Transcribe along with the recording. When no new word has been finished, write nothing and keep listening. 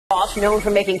Ross, known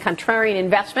for making contrarian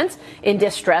investments in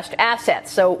distressed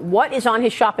assets. So what is on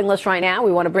his shopping list right now?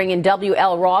 We want to bring in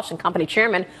W.L. Ross and Company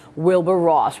Chairman Wilbur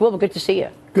Ross. Wilbur, good to see you.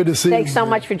 Good to see you. Thanks so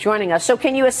much for joining us. So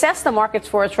can you assess the markets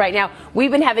for us right now?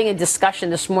 We've been having a discussion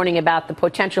this morning about the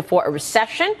potential for a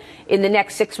recession in the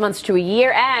next 6 months to a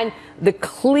year and the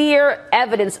clear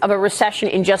evidence of a recession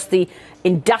in just the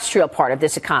industrial part of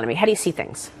this economy. How do you see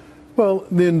things? Well,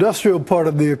 the industrial part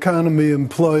of the economy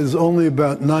employs only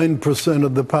about 9%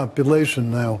 of the population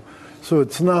now. So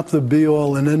it's not the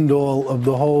be-all and end-all of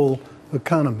the whole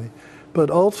economy.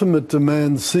 But ultimate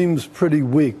demand seems pretty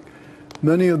weak.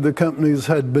 Many of the companies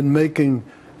had been making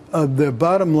their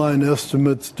bottom line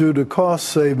estimates due to cost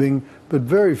saving, but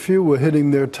very few were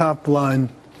hitting their top line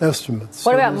estimates.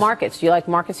 What about markets? Do you like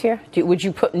markets here? Would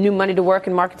you put new money to work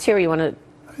in markets here? Or you want to?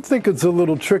 I think it's a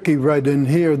little tricky right in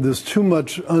here. There's too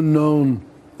much unknown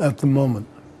at the moment.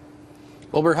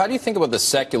 Wilbur, how do you think about the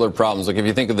secular problems? Like if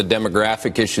you think of the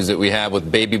demographic issues that we have with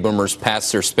baby boomers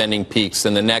past their spending peaks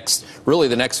and the next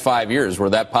 5 years where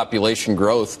that population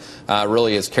growth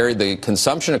really has carried the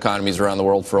consumption economies around the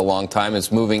world for a long time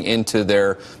is moving into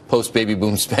their post-baby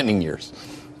boom spending years.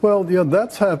 Well, yeah,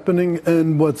 that's happening.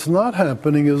 And what's not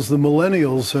happening is the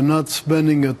millennials are not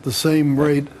spending at the same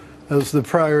rate as the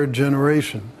prior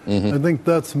generation. I think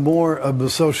that's more of a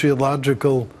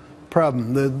sociological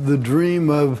problem. The dream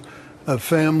of a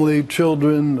family,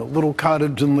 children, a little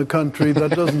cottage in the country,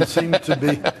 that doesn't seem to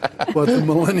be what the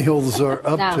millennials are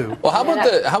up to. Well, how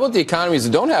about the economies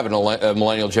that don't have a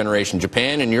millennial generation,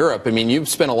 Japan and Europe? I mean, you've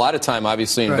spent a lot of time,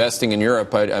 obviously, investing in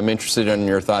Europe. I'm interested in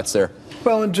your thoughts there.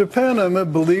 Well, in Japan, I'm a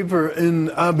believer in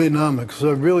Abenomics.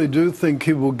 I really do think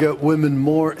he will get women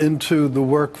more into the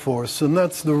workforce, and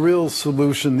that's the real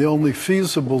solution, the only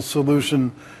feasible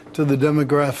solution to the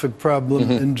demographic problem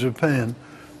in Japan.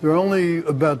 There are only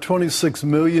about 26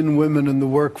 million women in the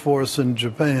workforce in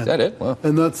Japan. Is that it? Wow.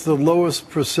 And that's the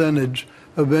lowest percentage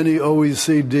of any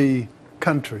OECD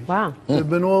country. Wow. There have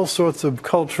been all sorts of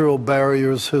cultural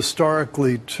barriers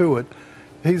historically to it.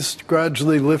 He's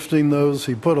gradually lifting those.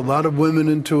 He put a lot of women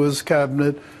into his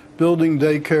cabinet, building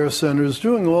daycare centers,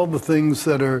 doing all the things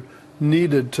that are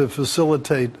needed to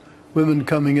facilitate women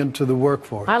coming into the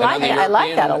workforce. I like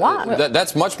that a lot.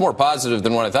 That's much more positive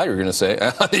than what I thought you were going to say.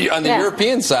 On the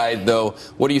European side, though,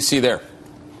 what do you see there?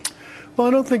 Well, I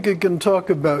don't think you can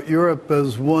talk about Europe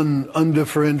as one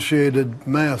undifferentiated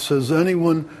mass. Has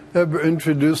anyone ever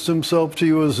introduced himself to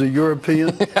you as a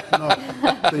European? No.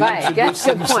 They that's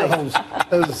a good point.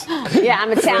 As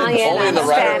I'm Italian, I'm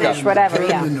Spanish, whatever.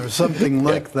 German or something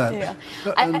like that.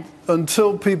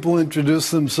 Until people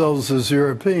introduce themselves as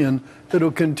European,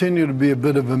 it'll continue to be a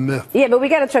bit of a myth. Yeah, but we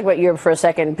got to talk about Europe for a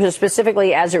second,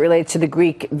 specifically as it relates to the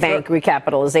Greek bank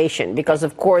recapitalization, because,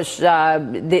 of course,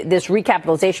 this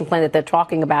recapitalization plan that they're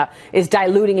talking about is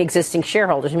diluting existing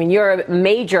shareholders. I mean, you're a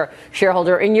major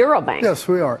shareholder in Eurobank. Yes,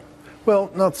 we are.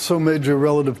 Well, not so major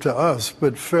relative to us,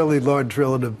 but fairly large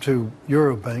relative to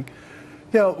Eurobank.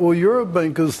 Yeah, well,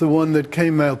 Eurobank is the one that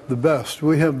came out the best.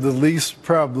 We have the least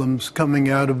problems coming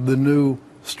out of the new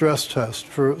stress test.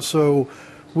 So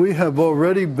we have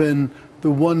already been the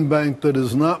one bank that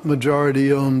is not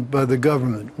majority owned by the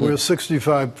government. We're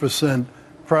 65%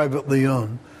 privately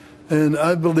owned. And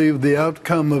I believe the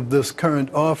outcome of this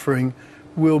current offering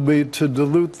will be to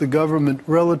dilute the government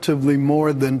relatively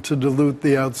more than to dilute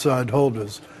the outside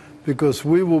holders, because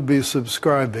we will be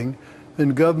subscribing,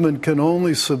 and government can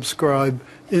only subscribe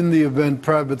in the event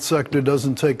private sector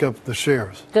doesn't take up the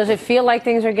shares. Does it feel like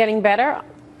things are getting better?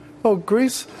 Oh,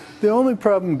 Greece, the only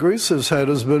problem Greece has had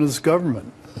has been its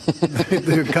government.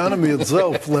 The economy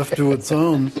itself, left to its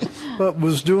own, but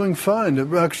was doing fine.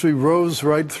 It actually rose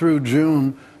right through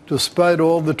June, despite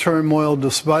all the turmoil,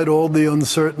 despite all the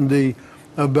uncertainty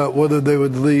about whether they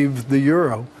would leave the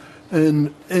euro.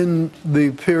 And in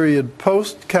the period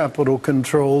post-capital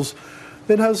controls,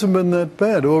 it hasn't been that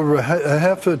bad. Over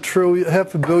half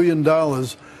a billion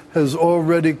dollars has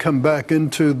already come back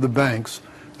into the banks.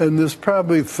 And there's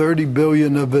probably 30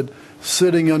 billion of it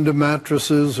sitting under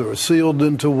mattresses or sealed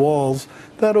into walls.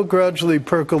 That'll gradually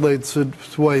percolate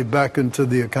its way back into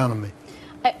the economy.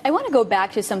 I want to go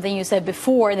back to something you said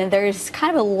before, and then there's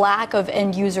kind of a lack of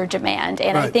end user demand.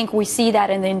 And I think we see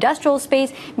that in the industrial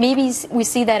space. Maybe we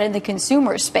see that in the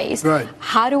consumer space.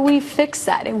 How do we fix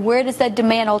that? And where does that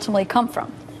demand ultimately come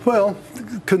from? Well,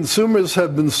 consumers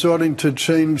have been starting to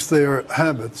change their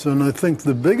habits. And I think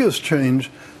the biggest change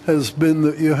has been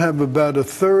that you have about a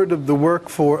third of the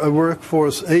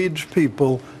workforce age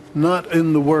people not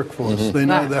in the workforce. They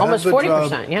neither have a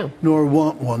job nor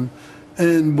want one.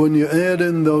 And when you add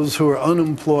in those who are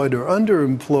unemployed or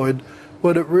underemployed,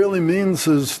 What it really means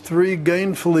is 3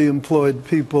 gainfully employed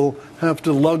people have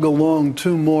to lug along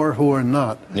 2 more who are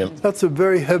not. Yep. That's a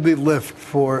very heavy lift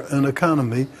for an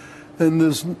economy, and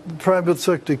the private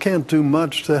sector can't do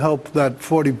much to help that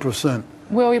 40%.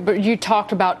 Well, but you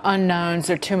talked about unknowns.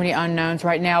 There are too many unknowns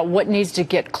right now. What needs to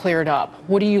get cleared up?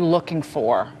 What are you looking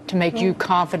for to make you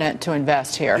confident to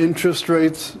invest here? Interest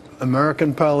rates,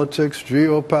 American politics,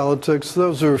 geopolitics,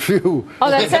 those are a few. Oh,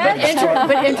 that's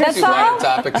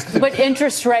Topics. But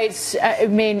interest rates, I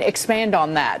mean, expand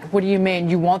on that. What do you mean?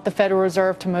 You want the Federal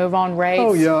Reserve to move on rates?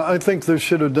 Oh, yeah, I think they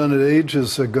should have done it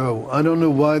ages ago. I don't know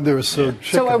why they're so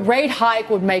chicken. So a rate hike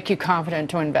would make you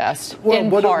confident to invest, well,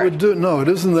 what it would do, no, it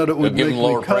isn't that it would make me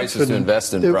lower confident. prices to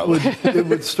invest in, probably. It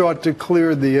would start to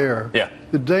clear the air. Yeah.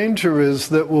 The danger is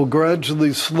that we'll gradually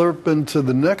slurp into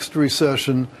the next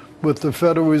recession with the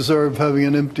Federal Reserve having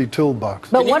an empty toolbox.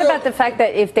 But what about the fact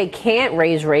that if they can't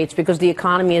raise rates because the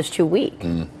economy is too weak?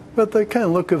 But they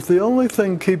can. Look, if the only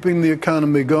thing keeping the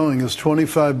economy going is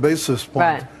 25 basis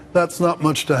points, that's not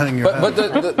much to hang your hat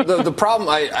on. But the problem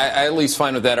I at least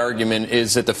find with that argument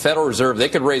is that the Federal Reserve, they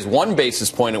could raise 1 basis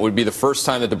point. It would be the first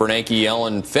time that the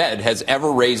Bernanke-Yellen Fed has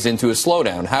ever raised into a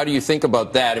slowdown. How do you think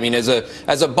about that? I mean, as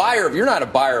a buyer, you're not a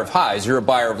buyer of highs, you're a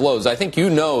buyer of lows. I think you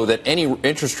know that any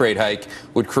interest rate hike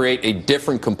would create a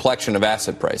different complexion of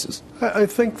asset prices. I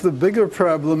think the bigger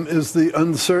problem is the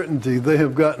uncertainty. They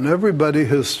have gotten everybody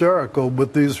hysterical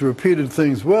with these repeated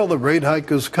things. Well, the rate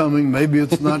hike is coming. Maybe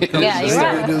it's not coming. Yeah, you're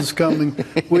right. It is coming.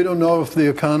 We don't know if the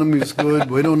economy is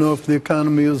good. We don't know if the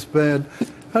economy is bad.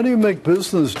 How do you make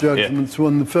business judgments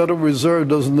when the Federal Reserve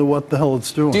doesn't know what the hell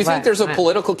it's doing? Do you think there's a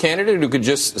political candidate who could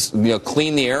just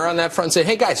clean the air on that front and say,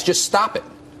 hey, guys, just stop it?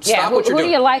 Stop what you're doing.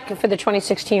 Who do you like for the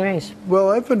 2016 race?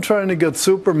 Well, I've been trying to get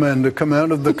Superman to come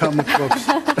out of the comic books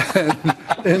and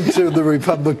into the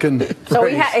Republican So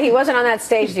race. he wasn't on that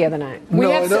stage the other night. I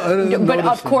didn't but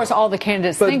notice of course, all the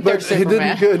candidates think they're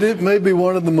Superman. Maybe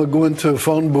one of them will go into a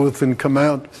phone booth and come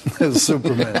out as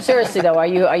Superman. Seriously, though, are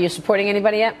you supporting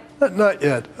anybody yet? Not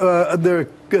yet. There are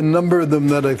a number of them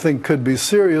that I think could be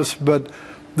serious, but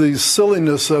the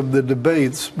silliness of the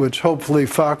debates, which hopefully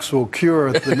Fox will cure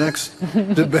at the next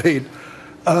debate,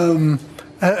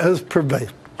 has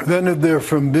prevented there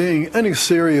from being any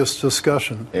serious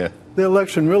discussion. Yeah. The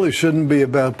election really shouldn't be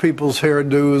about people's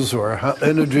hairdos or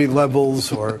energy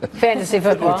levels or fantasy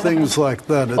football, things like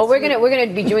that. Well, we're gonna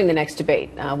be doing the next debate,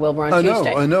 Wilbur, on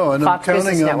Tuesday. I know, and Fox I'm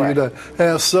counting Business on Network. you to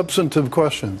ask substantive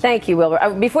questions. Thank you,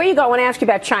 Wilbur. Before you go, I want to ask you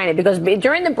about China, because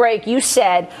during the break you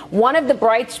said one of the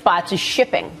bright spots is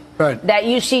shipping. Right. That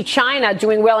you see China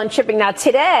doing well in shipping. Now,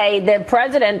 today, the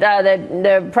president,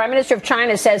 the prime minister of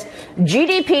China says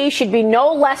GDP should be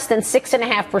no less than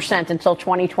 6.5% until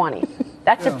 2020.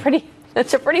 That's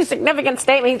a pretty significant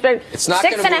statement. It's not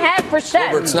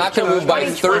 6.5%. It's not going to move by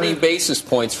 30 basis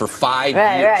points for 5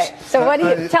 years. Right. So what do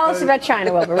you tell us about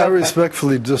China, Wilbur? I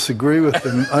respectfully disagree with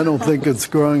him. I don't think it's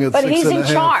growing at 6.5 he's in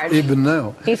charge. Even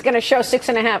now. He's going to show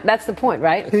 6.5. That's the point,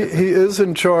 right? He is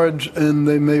in charge, and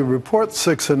they may report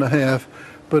 6.5,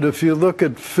 but if you look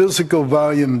at physical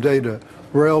volume data,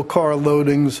 rail car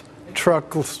loadings,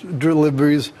 truck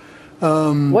deliveries,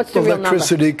 What's the real number?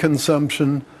 electricity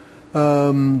consumption,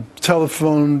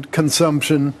 telephone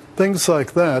consumption, things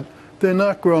like that, they're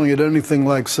not growing at anything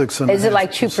like 6.5%. Is it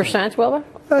like 2%, Wilbur?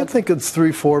 I think it's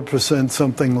 3-4%,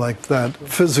 something like that,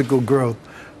 physical growth.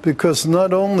 Because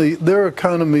not only their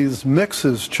economy's mix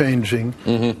is changing,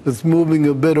 it's moving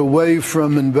a bit away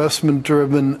from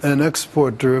investment-driven and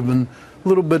export-driven, a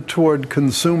little bit toward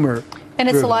consumer. And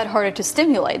it's a lot harder to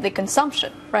stimulate the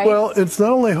consumption, right? Well, it's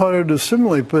not only harder to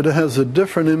stimulate, but it has a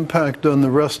different impact on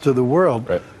the rest of the world.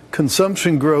 Right.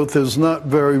 Consumption growth is not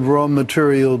very raw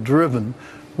material driven,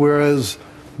 whereas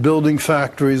building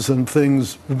factories and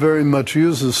things very much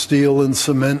uses steel and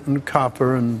cement and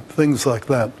copper and things like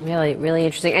that. Really, really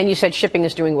interesting. And you said shipping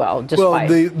is doing well, despite.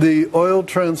 Well, the oil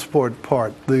transport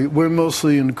part, we're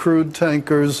mostly in crude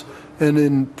tankers and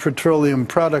in petroleum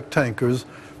product tankers.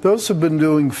 Those have been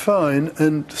doing fine,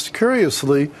 and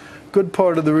curiously, good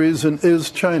part of the reason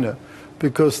is China,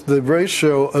 because the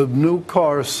ratio of new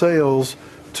car sales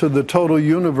to the total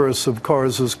universe of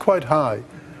cars is quite high.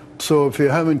 So if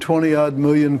you're having 20-odd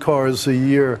million cars a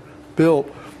year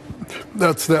built,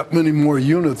 that's that many more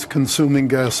units consuming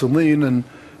gasoline, and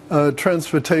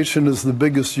transportation is the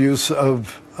biggest use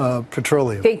of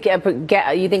petroleum.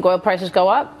 You think oil prices go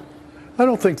up? I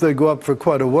don't think they go up for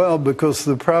quite a while, because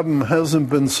the problem hasn't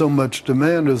been so much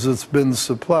demand as it's been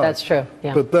supply. That's true,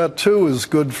 yeah. But that, too, is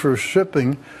good for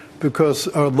shipping, because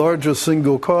our largest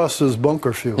single cost is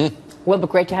bunker fuel. Wilbur,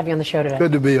 great to have you on the show today.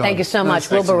 Good to be on. Thank you so much.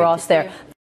 Nice. Wilbur Ross there.